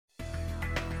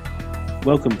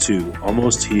Welcome to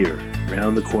Almost Here,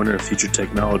 Round the Corner Future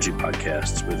Technology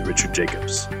podcast with Richard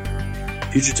Jacobs.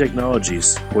 Future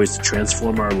technologies poised to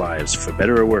transform our lives for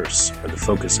better or worse are the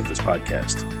focus of this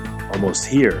podcast. Almost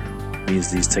here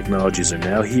means these technologies are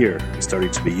now here and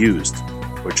starting to be used,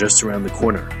 or just around the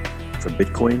corner, from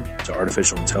Bitcoin to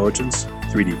artificial intelligence,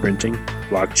 3D printing,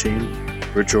 blockchain,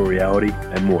 virtual reality,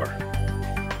 and more.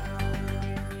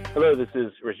 Hello, this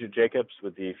is Richard Jacobs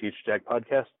with the Future Tech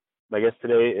podcast. My guest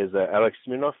today is Alexis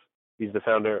Smirnov. He's the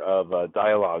founder of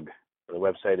Dialogue. The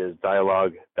website is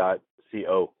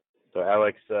dialogue.co. So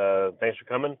Alex, thanks for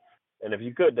coming. And if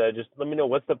you could, just let me know,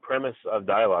 what's the premise of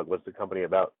Dialogue? What's the company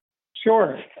about?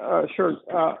 Sure.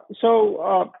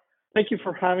 So thank you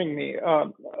for having me.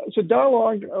 So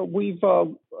Dialogue, we've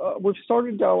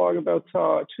started Dialogue about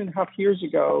 2.5 years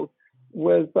ago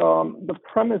with the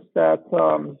premise that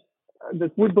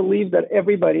we believe that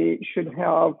everybody should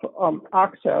have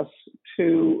access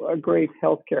to a great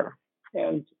healthcare,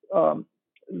 and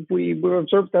we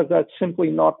observed that that's simply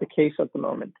not the case at the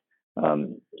moment.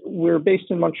 We're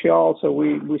based in Montreal, so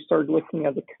we started looking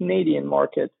at the Canadian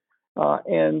market,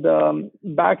 and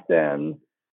back then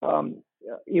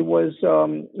it was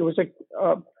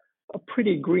a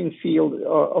pretty green field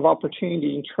of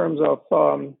opportunity in terms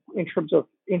of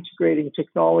integrating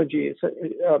technologies,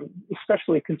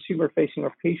 especially consumer-facing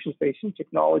or patient-facing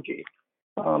technology,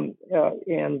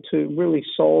 and to really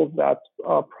solve that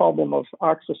problem of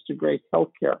access to great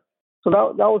healthcare. So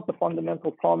that was the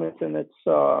fundamental promise, and it's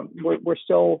we're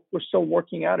still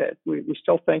working at it. We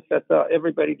still think that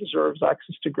everybody deserves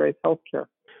access to great healthcare.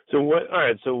 So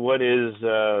what is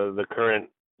the current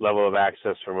level of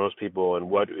access for most people, and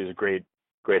what is great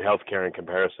healthcare in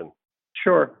comparison?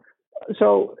 Sure.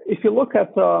 So if you look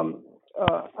at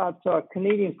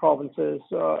Canadian provinces,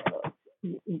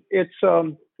 it's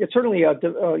certainly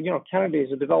Canada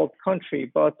is a developed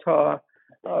country, but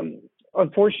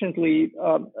unfortunately,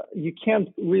 you can't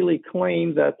really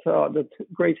claim that that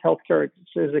great healthcare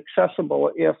is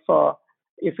accessible if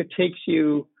it takes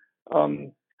you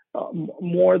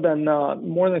more than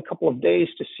a couple of days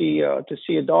to see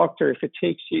a doctor. If it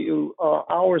takes you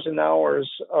hours and hours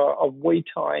of wait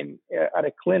time at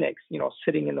a clinic,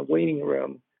 sitting in the waiting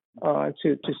room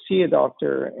to see a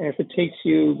doctor, and if it takes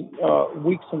you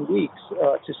weeks and weeks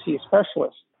to see a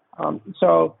specialist,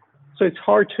 so it's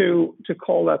hard to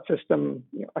call that system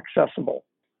accessible.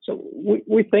 So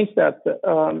we think that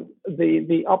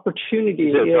the opportunity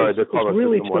is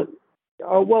really to.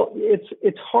 Well,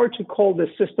 it's hard to call this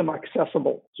system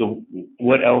accessible. So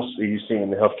what else are you seeing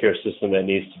in the healthcare system that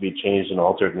needs to be changed and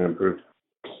altered and improved?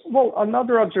 Well,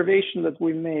 another observation that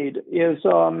we made is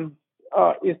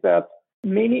that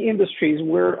many industries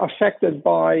were affected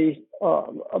by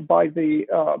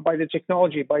the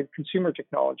technology, by consumer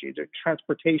technology, the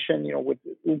transportation, with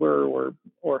Uber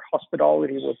or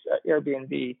hospitality with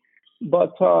Airbnb,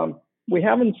 but we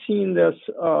haven't seen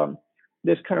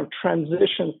this kind of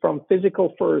transition from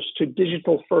physical first to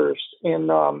digital first in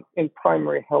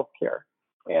primary healthcare,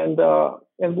 and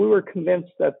we were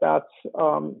convinced that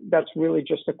that's really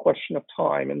just a question of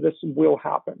time, and this will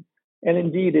happen, and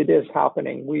indeed it is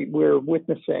happening. We're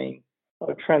witnessing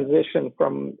a transition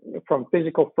from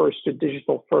physical first to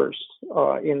digital first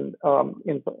in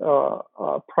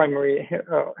primary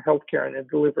healthcare and the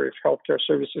delivery of healthcare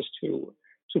services to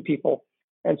people,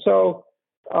 and so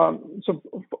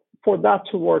for that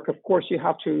to work, of course, you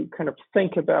have to kind of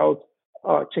think about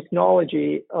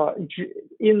technology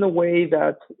in the way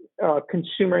that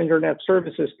consumer internet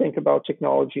services think about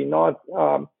technology, not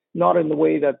in the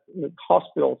way that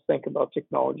hospitals think about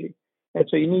technology. And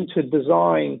so you need to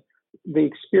design the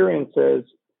experiences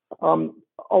a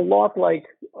lot like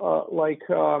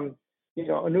an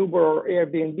Uber or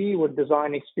Airbnb would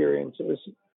design experiences,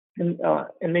 and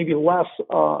maybe less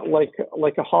like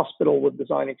a hospital would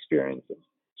design experiences.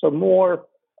 So more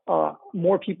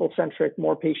people-centric,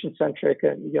 more patient-centric,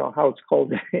 and how it's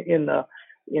called in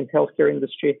healthcare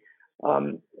industry,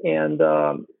 and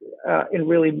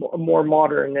really more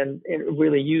modern and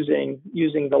really using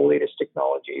the latest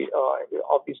technology.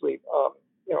 Obviously,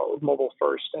 mobile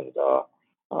first, and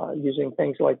using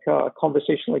things like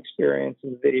conversational experience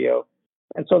and video.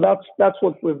 And so that's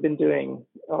what we've been doing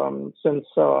since.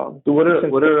 So what are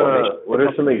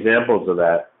some examples of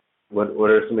that?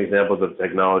 What are some examples of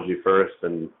technology first,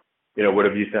 and what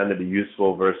have you found to be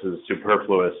useful versus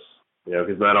superfluous?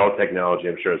 Because not all technology,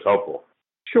 I'm sure, is helpful.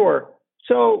 Sure.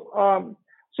 So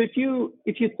if you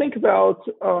think about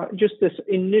just this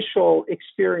initial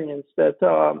experience that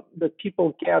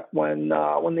people get when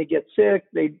they get sick,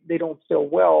 they don't feel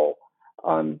well.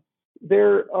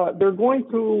 they're going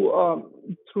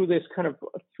through this kind of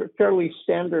fairly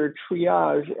standard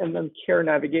triage and then care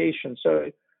navigation.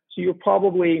 So you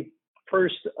probably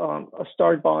first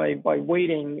start by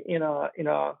waiting in a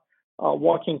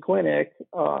walk-in clinic,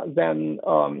 then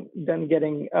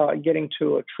getting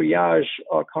to a triage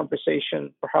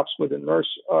conversation, perhaps with a nurse,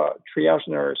 triage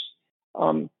nurse.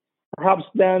 Perhaps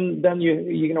then you're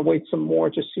going to wait some more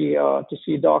to see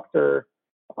a doctor.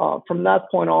 From that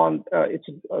point on, it's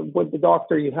with the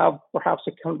doctor. You have perhaps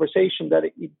a conversation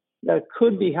that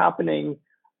could be happening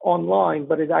online,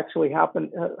 but it actually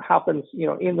happens,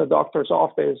 in the doctor's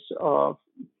office,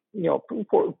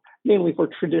 mainly for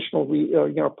traditional,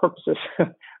 purposes,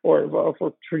 or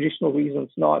for traditional reasons,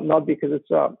 not because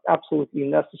it's absolutely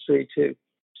necessary to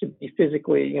be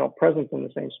physically, present in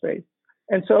the same space.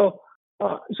 And so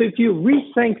if you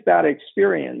rethink that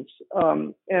experience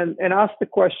and ask the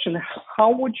question,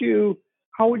 how would you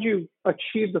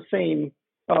achieve the same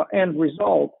end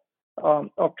result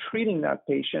of treating that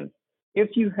patient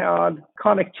if you had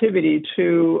connectivity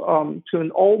to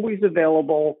an always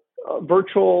available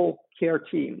virtual care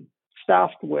team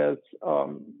staffed with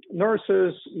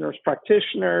nurses, nurse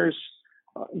practitioners,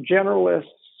 generalists,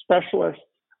 specialists,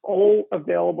 all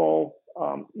available,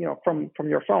 from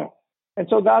your phone. And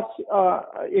so that's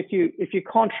if you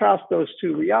contrast those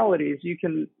two realities, you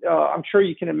can I'm sure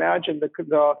you can imagine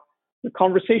the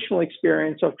conversational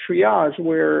experience of triage,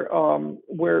 where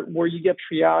you get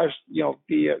triaged,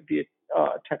 via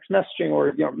text messaging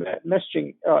or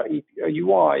messaging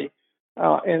UI,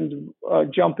 and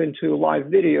jump into live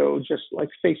video, just like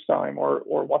FaceTime or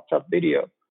WhatsApp video,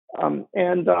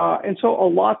 and so a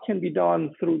lot can be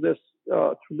done through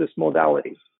this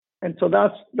modality. And so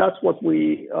that's what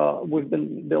we've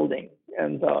been building,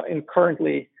 and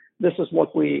currently this is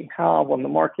what we have on the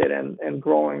market and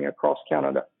growing across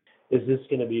Canada. Is this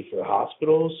going to be for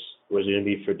hospitals, or is it going to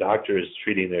be for doctors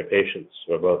treating their patients,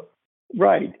 or both?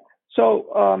 Right. So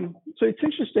it's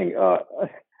interesting.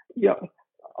 In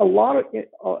a lot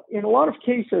of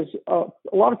cases, a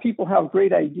lot of people have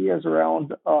great ideas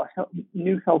around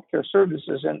new healthcare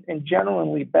services and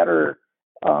genuinely better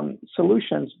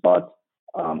solutions, but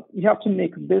you have to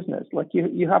make a business. Like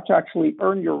you have to actually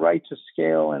earn your right to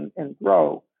scale and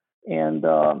grow. And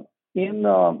in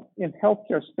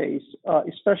healthcare space,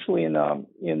 especially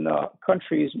in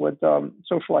countries with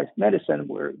socialized medicine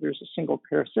where there's a single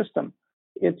payer system,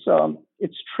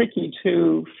 it's tricky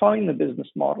to find the business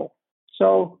model.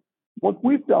 So what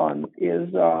we've done is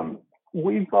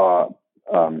we're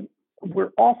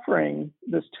offering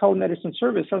this telemedicine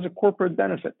service as a corporate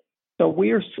benefit. So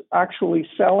we are actually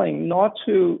selling not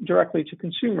directly to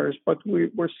consumers, but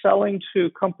we're selling to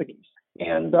companies,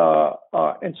 and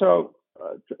so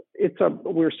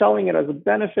we're selling it as a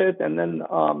benefit, and then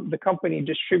the company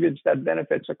distributes that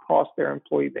benefits across their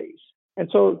employee base. And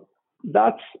so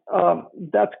that's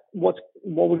what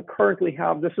we currently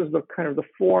have. This is the kind of the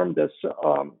form this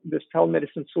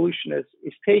telemedicine solution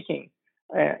is taking,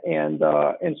 and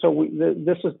so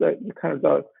this is the kind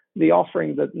of the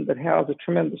offering that has a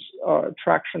tremendous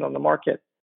traction on the market,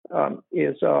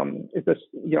 is this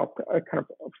kind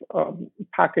of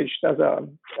packaged as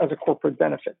a corporate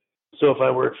benefit. So if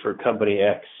I work for company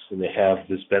X and they have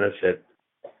this benefit,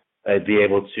 I'd be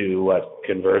able to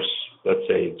converse, let's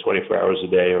say 24 hours a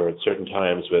day or at certain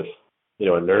times with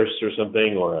a nurse or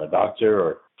something, or a doctor,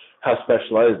 or how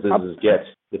specialized does this get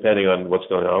depending on what's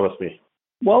going on with me?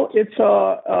 Well,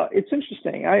 it's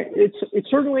interesting. It's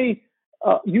certainly.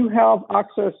 You have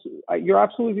access. You're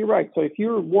absolutely right. So if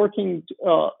you're working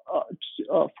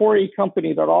for a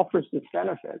company that offers this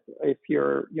benefit, if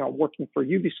you're working for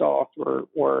Ubisoft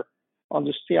or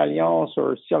Industrie Alliance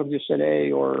or Cirque du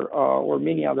Soleil or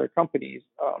many other companies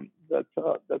that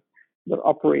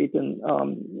operate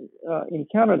in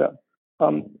Canada,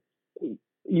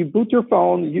 you boot your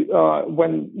phone.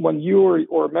 When you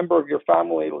or a member of your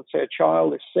family, let's say a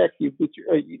child, is sick, you boot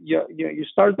you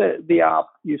start the app.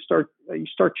 You start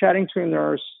chatting to a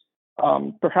nurse.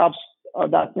 Perhaps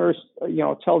that nurse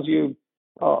tells you,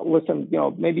 listen,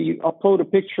 maybe you upload a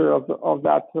picture of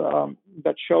that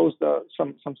that shows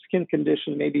some skin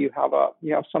condition. Maybe you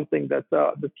have something that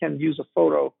can use a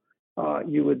photo.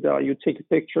 You take a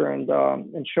picture and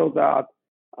show that.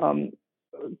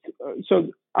 So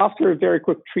after a very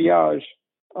quick triage,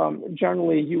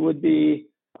 generally you would be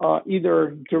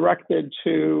either directed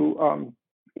to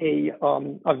a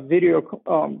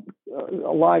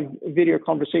live video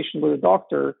conversation with a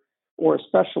doctor or a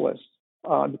specialist,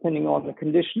 depending on the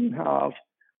condition you have,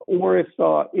 or if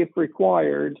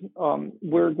required,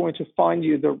 we're going to find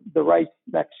you the right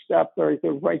next step, or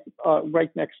the right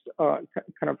next kind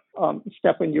of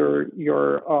step in your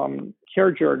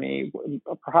care journey.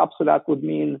 Perhaps that would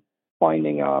mean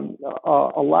finding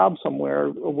a lab somewhere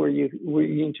where you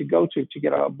need to go to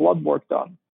get a blood work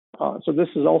done. So this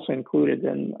is also included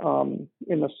in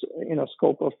a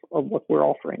scope of what we're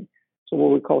offering. So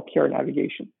what we call care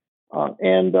navigation. What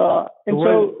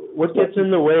gets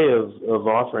in the way of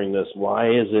offering this? Why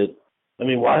is it? I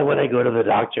mean, why would I go to the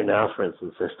doctor now, for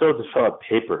instance? I still have to fill out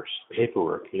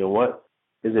paperwork. You know what?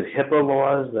 Is it HIPAA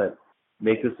laws that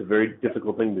make this a very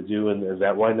difficult thing to do, and is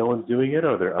that why no one's doing it,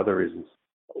 or are there other reasons?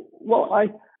 Well,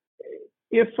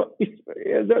 there's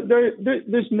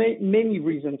many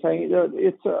reasons.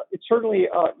 It's certainly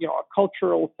a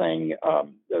cultural thing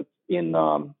in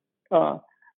an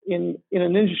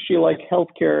industry like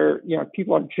healthcare.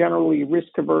 People are generally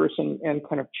risk averse and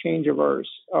kind of change averse.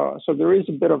 So there is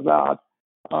a bit of that.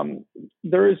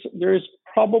 There is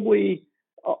probably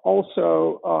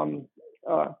also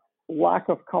lack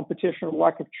of competition,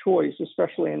 lack of choice,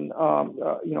 especially in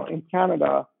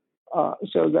Canada.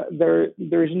 So that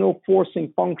there's no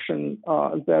forcing function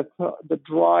that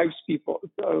drive people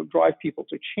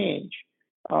to change.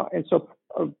 And so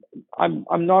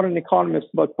I'm not an economist,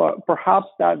 but perhaps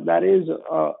that is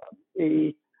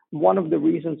one of the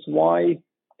reasons why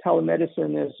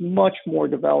telemedicine is much more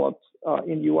developed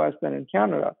in U.S. than in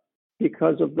Canada,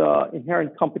 because of the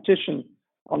inherent competition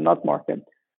on that market.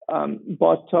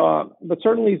 But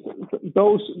certainly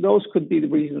those could be the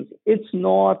reasons. It's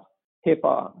not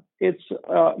HIPAA.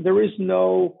 There's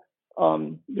no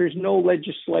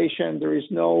legislation. There is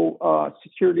no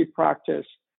security practice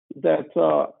that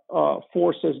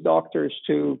forces doctors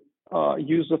to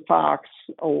use a fax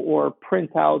or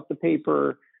print out the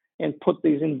paper and put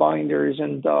these in binders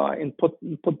and put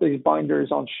these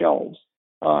binders on shelves.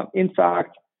 In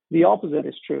fact, the opposite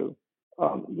is true.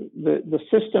 The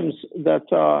systems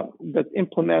that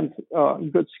implement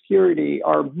good security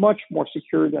are much more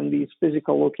secure than these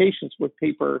physical locations with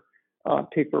paper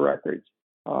records,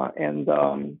 and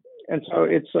so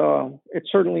it's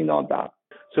certainly not that.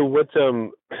 So what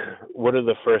are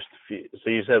the first few? So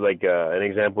you said an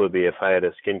example would be if I had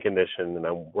a skin condition and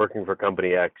I'm working for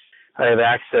company X, I have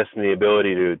access and the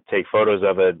ability to take photos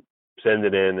of it, send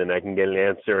it in, and I can get an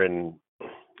answer in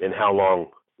how long,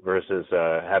 versus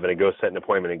having to go set an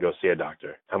appointment and go see a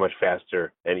doctor. How much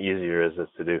faster and easier is this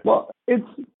to do? Well,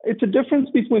 it's a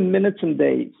difference between minutes and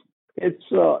days. It's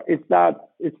that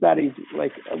easy.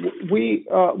 Like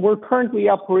we're currently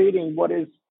operating what is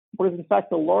in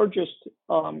fact the largest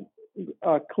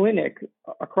clinic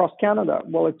across Canada.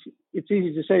 Well, it's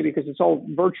easy to say because it's all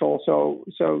virtual. So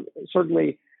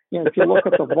certainly, if you look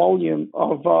at the volume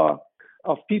of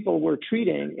people we're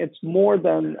treating, it's more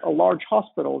than a large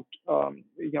hospital.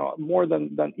 More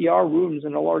than ER rooms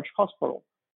in a large hospital.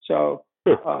 So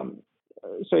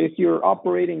if you're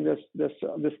operating this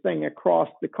thing across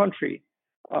the country,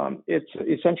 it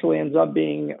essentially ends up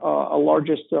being a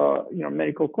largest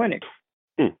medical clinic.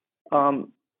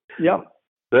 Yeah.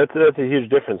 That's a huge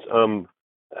difference.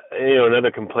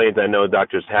 Another complaint I know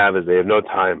doctors have is they have no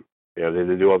time. They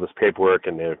do all this paperwork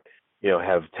and they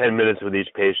have 10 minutes with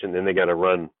each patient, and they got to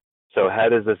run. So how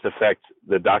does this affect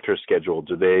the doctor's schedule?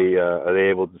 Do they are they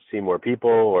able to see more people,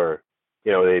 or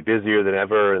are they busier than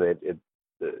ever? And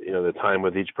the time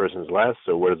with each person is less.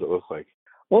 So what does it look like?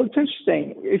 Well, it's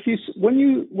interesting. When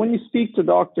you speak to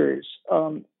doctors,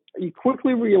 you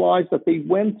quickly realize that they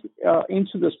went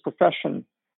into this profession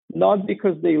not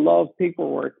because they love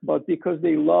paperwork, but because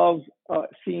they love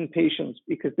seeing patients,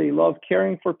 because they love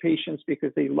caring for patients,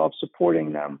 because they love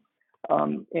supporting them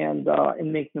and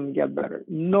making them get better.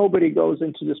 Nobody goes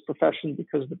into this profession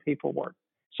because of the paperwork.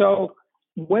 So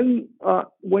when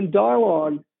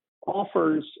Dialogue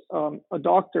offers a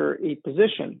doctor a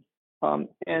position,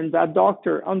 and that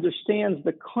doctor understands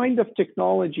the kind of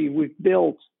technology we've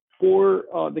built for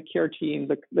the care team,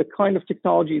 the kind of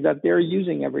technology that they're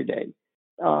using every day,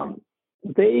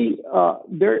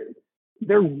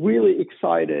 they're really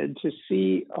excited to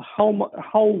see how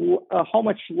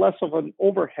much less of an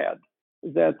overhead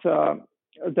that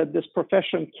this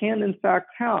profession can in fact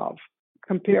have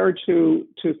compared to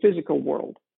physical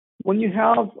world. When you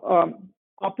have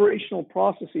operational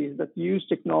processes that use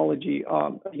technology,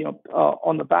 on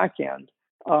the back end,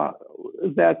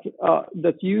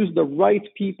 that use the right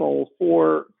people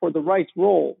for the right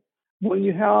role. When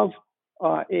you have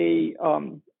a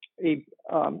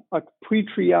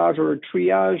pre-triage or a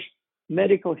triage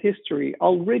medical history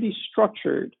already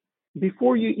structured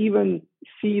before you even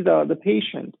see the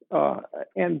patient,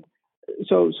 and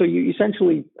so you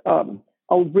essentially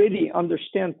already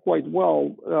understand quite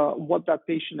well what that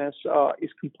patient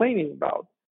is complaining about.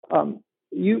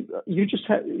 You just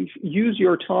use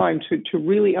your time to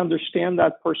really understand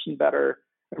that person better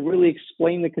and really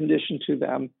explain the condition to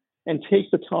them and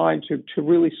take the time to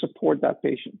really support that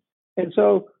patient. And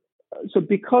so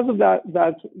because of that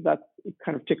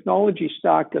kind of technology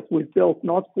stack that we've built,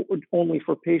 not only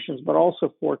for patients, but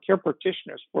also for care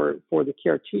practitioners, for the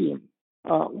care team,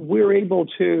 we're able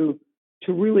to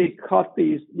really cut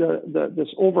this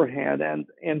overhead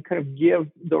and kind of give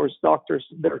those doctors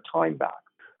their time back.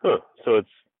 Huh. So it's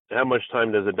how much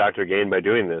time does a doctor gain by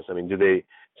doing this? I mean, do they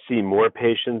see more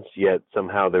patients yet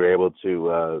somehow they're able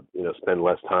to spend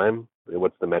less time? I mean,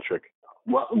 what's the metric?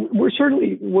 Well, we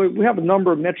have a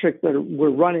number of metrics that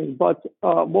we're running, but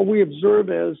what we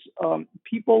observe is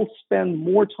people spend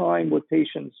more time with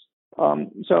patients.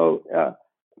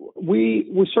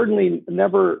 We certainly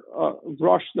never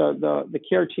rush the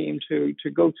care team to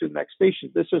go to the next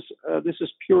patient. This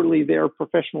is purely their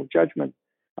professional judgment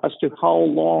as to how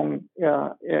long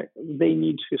they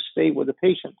need to stay with the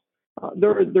patient.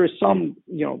 There's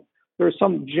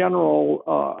some general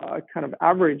kind of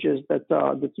averages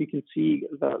that you can see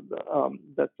that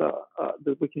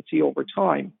we can see over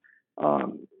time.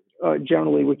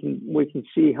 Generally, we can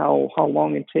see how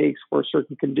long it takes for a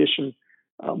certain condition,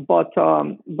 but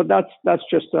that's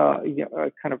just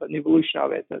kind of an evolution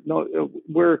of it.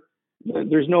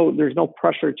 There's no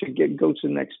pressure to go to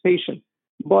the next patient,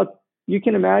 but you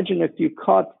can imagine if you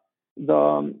cut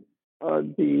the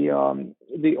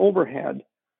overhead,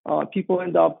 people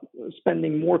end up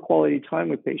spending more quality time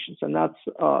with patients, and that's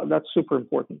super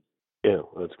important. Yeah,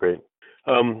 that's great.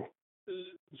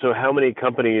 So how many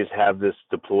companies have this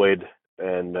deployed,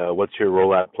 and what's your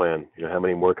rollout plan? How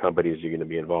many more companies are you going to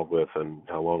be involved with, and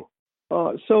how long?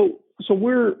 So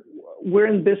we're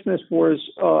in business for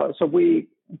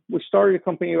we started a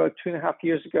company about 2.5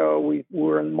 years ago. We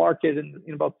were in market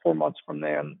in about 4 months from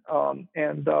then,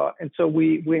 and so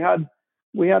we had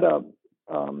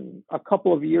a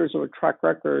couple of years of a track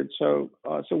record. So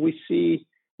we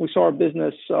saw our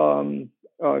business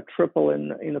triple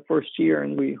in the first year,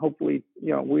 and we hopefully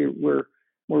we're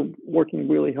working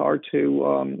really hard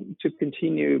to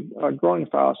continue growing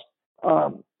fast.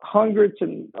 Hundreds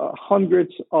and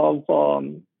hundreds of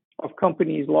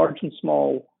companies, large and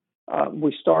small.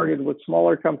 We started with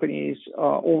smaller companies.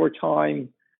 Over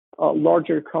time,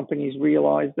 larger companies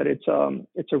realized that it's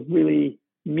a really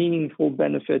meaningful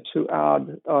benefit to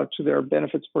add to their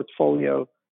benefits portfolio,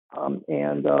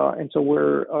 and so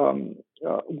we're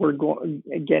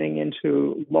getting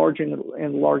into larger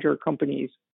and larger companies.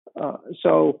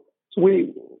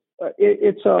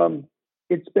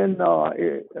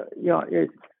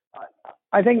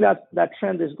 I think that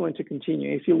trend is going to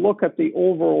continue. If you look at the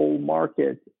overall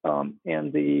market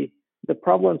and the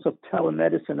prevalence of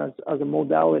telemedicine as a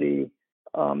modality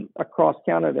across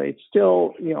Canada, it's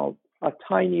still a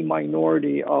tiny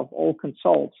minority of all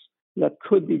consults that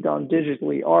could be done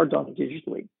digitally are done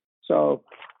digitally. So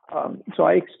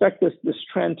I expect this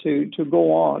trend to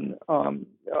go on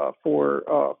for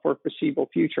foreseeable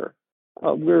future.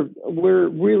 We're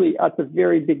really at the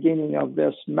very beginning of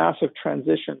this massive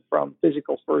transition from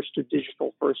physical first to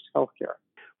digital first healthcare.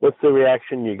 What's the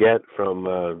reaction you get from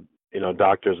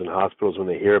doctors and hospitals when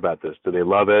they hear about this? Do they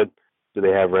love it? Do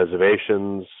they have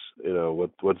reservations?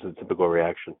 What's the typical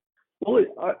reaction? Well,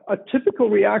 a typical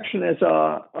reaction is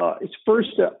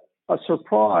first a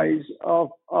surprise of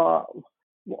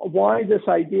why this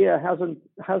idea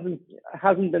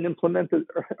hasn't been implemented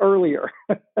earlier.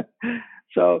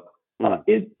 So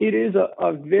it is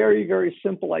a very, very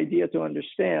simple idea to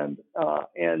understand,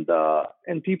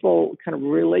 and people kind of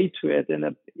relate to it in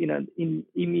an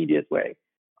immediate way.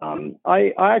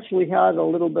 I actually had a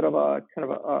little bit of a kind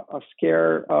of a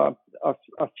scare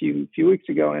a few weeks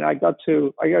ago, and I got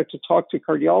to talk to a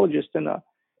cardiologist in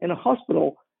a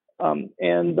hospital,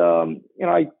 and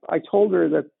I told her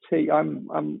that, hey,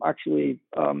 I'm actually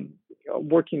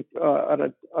working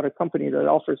at a company that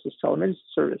offers this telemedicine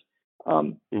service.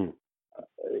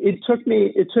 It took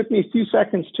me a few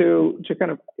seconds to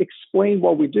kind of explain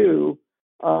what we do,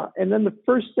 and then the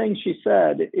first thing she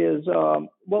said is,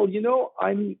 well,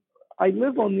 I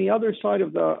live on the other side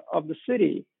of the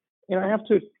city, and I have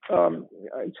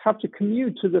to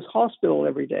commute to this hospital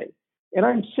every day, and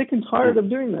I'm sick and tired of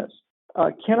doing this.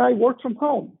 Can I work from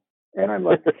home? And I'm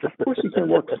like, of course you can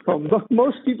work from home.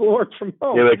 Most people work from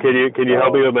home. Yeah, but can you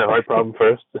help me with my heart problem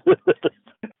first?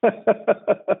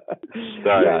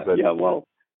 Sorry, yeah. Well,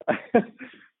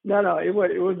 no. It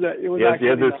was. Yes, you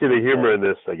have to see the humor in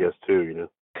this, I guess, too.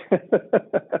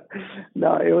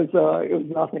 No, it was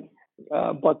nothing.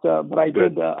 But I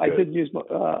did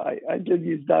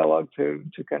use Dialogue to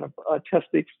kind of test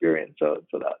the experience. So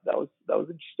that was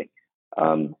interesting.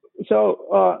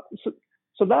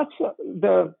 So that's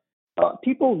the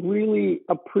people really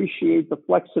appreciate the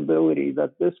flexibility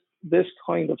that this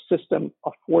kind of system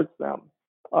affords them.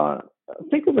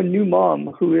 Think of a new mom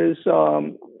who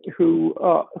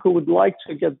would like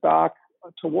to get back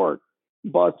to work,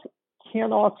 but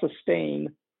cannot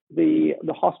sustain the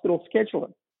hospital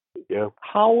scheduling. Yeah.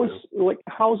 How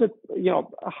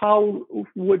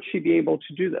would she be able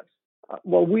to do this?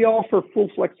 Well, we offer full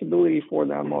flexibility for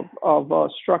them of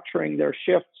structuring their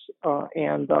shifts,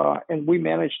 and we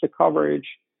manage the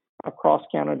coverage across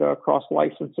Canada, across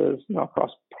licenses,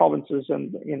 across provinces,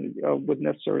 and with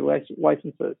necessary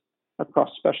licenses, across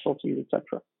specialties,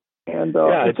 etc. And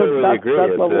I totally agree.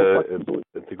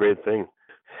 It's a great thing.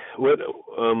 What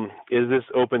is this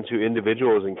open to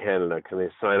individuals in Canada? Can they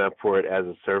sign up for it as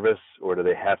a service, or do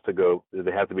they have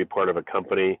to be part of a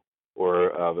company or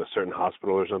of a certain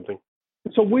hospital or something?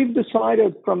 So we've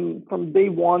decided from day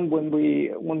one when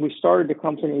we started the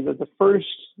company that the first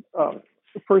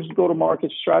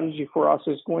go-to-market strategy for us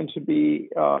is going to be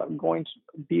going to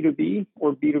B2B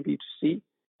or B2B2C.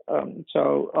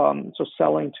 So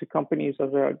selling to companies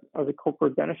as a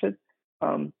corporate benefit.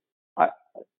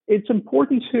 It's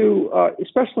important to,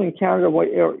 especially in Canada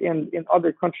or in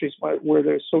other countries where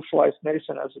there's socialized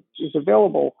medicine as it is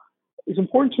available, it's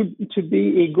important to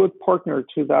be a good partner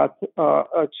to that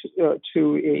to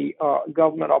a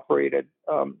government-operated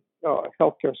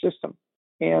healthcare system,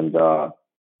 and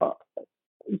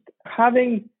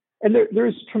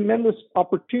there's tremendous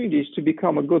opportunities to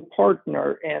become a good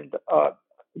partner, and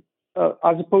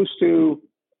as opposed to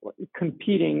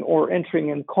competing or entering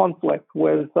in conflict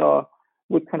with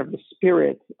kind of the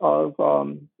spirit of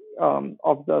the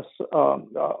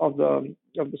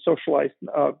socialized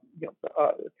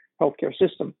healthcare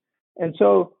system. And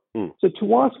so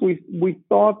to us, we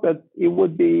thought that it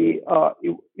would be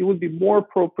more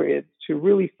appropriate to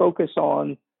really focus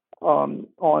on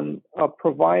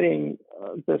providing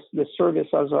this service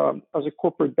as a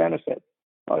corporate benefit,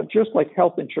 just like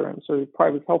health insurance or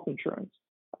private health insurance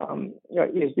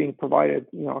is being provided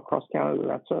across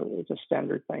Canada. It's a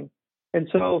standard thing. And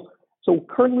so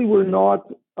currently we're not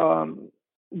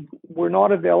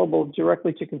available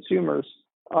directly to consumers.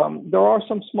 There are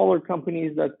some smaller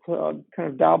companies that kind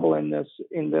of dabble in this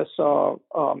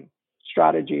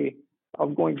strategy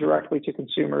of going directly to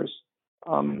consumers.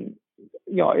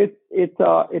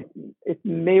 It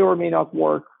may or may not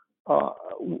work.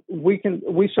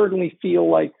 We certainly feel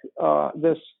like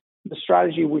the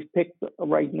strategy we've picked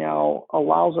right now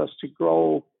allows us to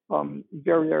grow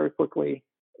very, very quickly,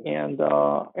 and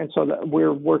so that we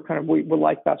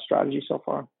like that strategy so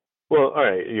far. Well, all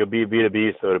right, you'll be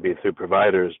B2B, so it'll be through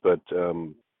providers, but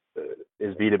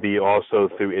is B2B also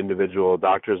through individual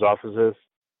doctors' offices?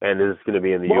 And is it going to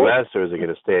be in the U.S. or is it going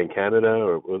to stay in Canada?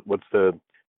 Or what's the?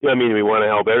 I mean, we want to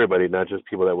help everybody, not just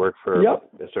people that work for a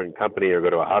certain company or go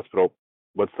to a hospital.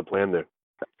 What's the plan there?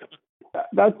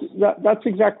 That's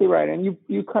exactly right, and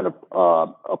you kind of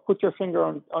put your finger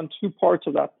on two parts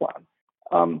of that plan.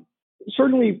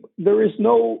 Certainly, there is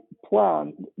no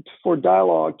plan for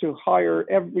Dialogue to hire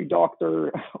every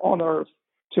doctor on earth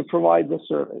to provide the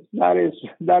service. That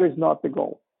is not the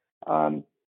goal.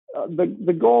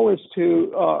 The goal is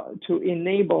to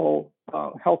enable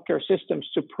healthcare systems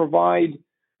to provide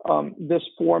this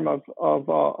form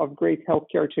of great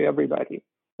healthcare to everybody,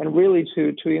 and really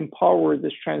to empower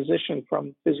this transition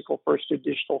from physical first to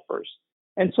digital first.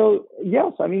 And so,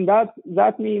 yes, I mean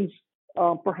that means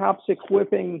perhaps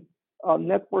equipping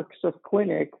networks of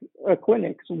clinics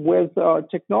with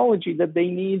technology that they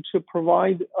need to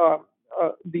provide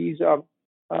these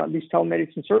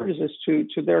telemedicine services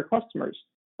to their customers.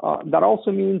 That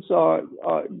also means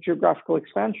geographical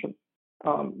expansion.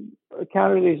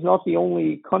 Canada is not the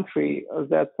only country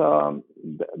that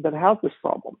has this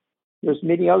problem. There's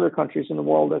many other countries in the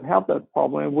world that have that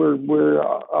problem, and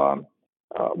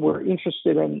we're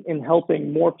interested in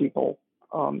helping more people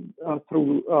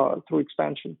through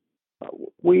expansion.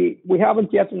 We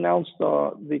haven't yet announced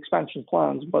the expansion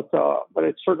plans, but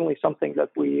it's certainly something that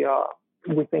we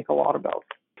think a lot about.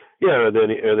 Yeah, are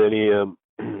there any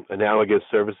analogous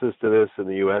services to this in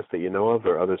the U.S. that you know of,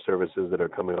 or other services that are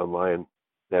coming online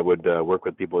that would work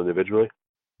with people individually?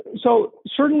 So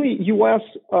certainly U.S.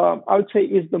 I would say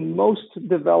is the most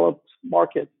developed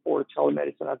market for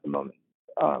telemedicine at the moment.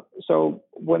 So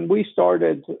when we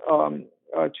started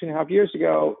 2.5 years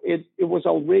ago, it was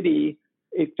already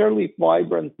a fairly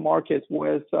vibrant market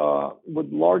with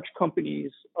large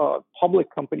companies, public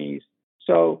companies.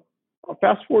 So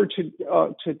fast forward to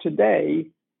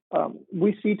today,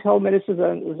 we see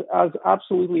telemedicine as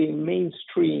absolutely a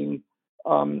mainstream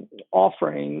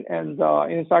offering, and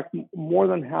in fact, more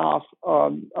than half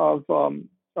of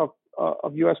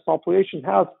U.S. population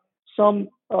has some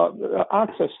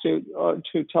access to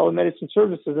telemedicine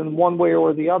services in one way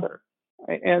or the other,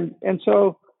 and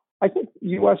so I think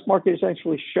U.S. market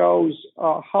essentially shows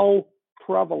how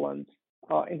prevalent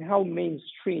and how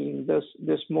mainstream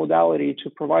this modality to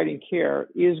providing care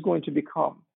is going to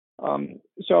become.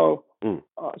 So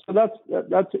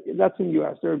that's in the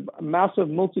U.S. There are massive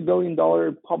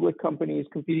multi-billion-dollar public companies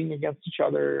competing against each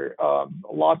other,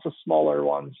 lots of smaller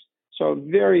ones. So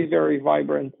very, very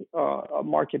vibrant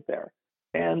market there,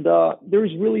 and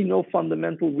there's really no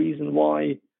fundamental reason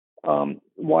why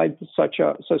such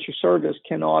a service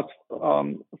cannot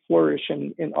flourish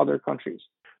in other countries.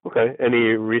 Okay.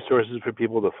 Any resources for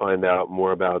people to find out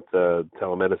more about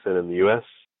telemedicine in the U.S.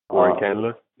 or in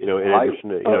Canada? In addition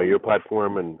to your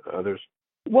platform and others.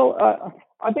 Well,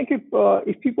 I think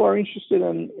if people are interested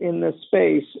in this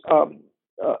space,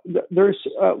 there is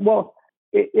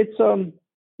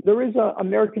an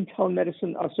American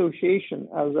Telemedicine Association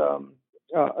as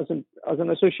an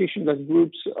association that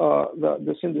groups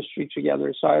this industry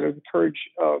together. So I'd encourage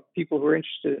people who are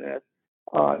interested in it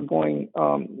going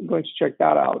to check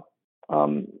that out.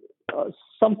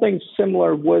 Something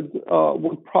similar would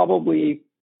probably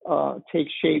take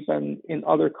shape in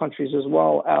other countries as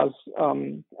well as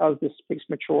this space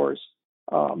matures.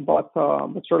 But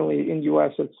certainly in the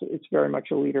U.S. it's very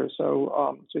much a leader.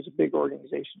 So it's a big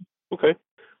organization. Okay.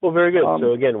 Well, very good.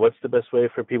 So again, what's the best way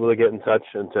for people to get in touch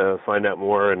and to find out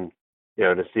more and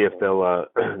to see if they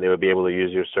would be able to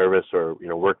use your service or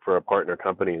work for a partner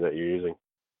company that you're using?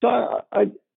 So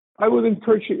I would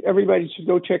encourage everybody to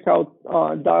go check out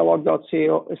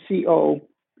dialogue.co.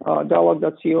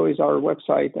 Dialogue.co is our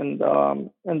website, and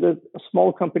the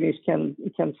small companies can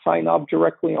sign up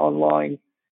directly online.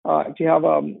 If you have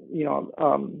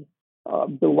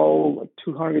below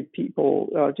 200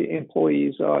 people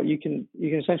employees, you can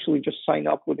essentially just sign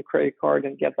up with a credit card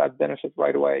and get that benefit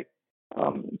right away.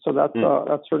 So that's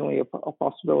certainly a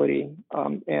possibility,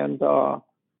 and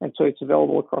so it's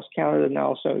available across Canada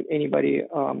now. So anybody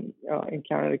in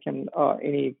Canada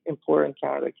any employer in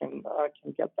Canada can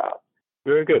get that.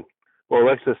 Very good. Well,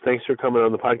 Alexis, thanks for coming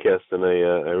on the podcast, and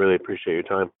I really appreciate your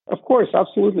time. Of course,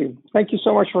 absolutely. Thank you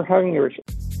so much for having me, Richard.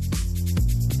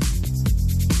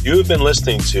 You have been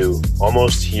listening to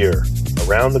Almost Here,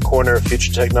 Around the Corner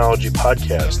Future Technology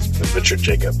podcast with Richard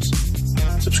Jacobs.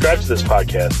 Subscribe to this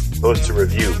podcast, post a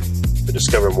review to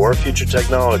discover more future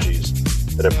technologies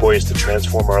that are poised to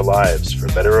transform our lives for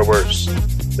better or worse,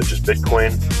 such as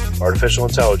Bitcoin, artificial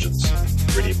intelligence,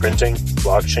 3D printing,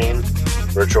 blockchain,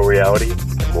 virtual reality,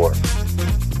 and more.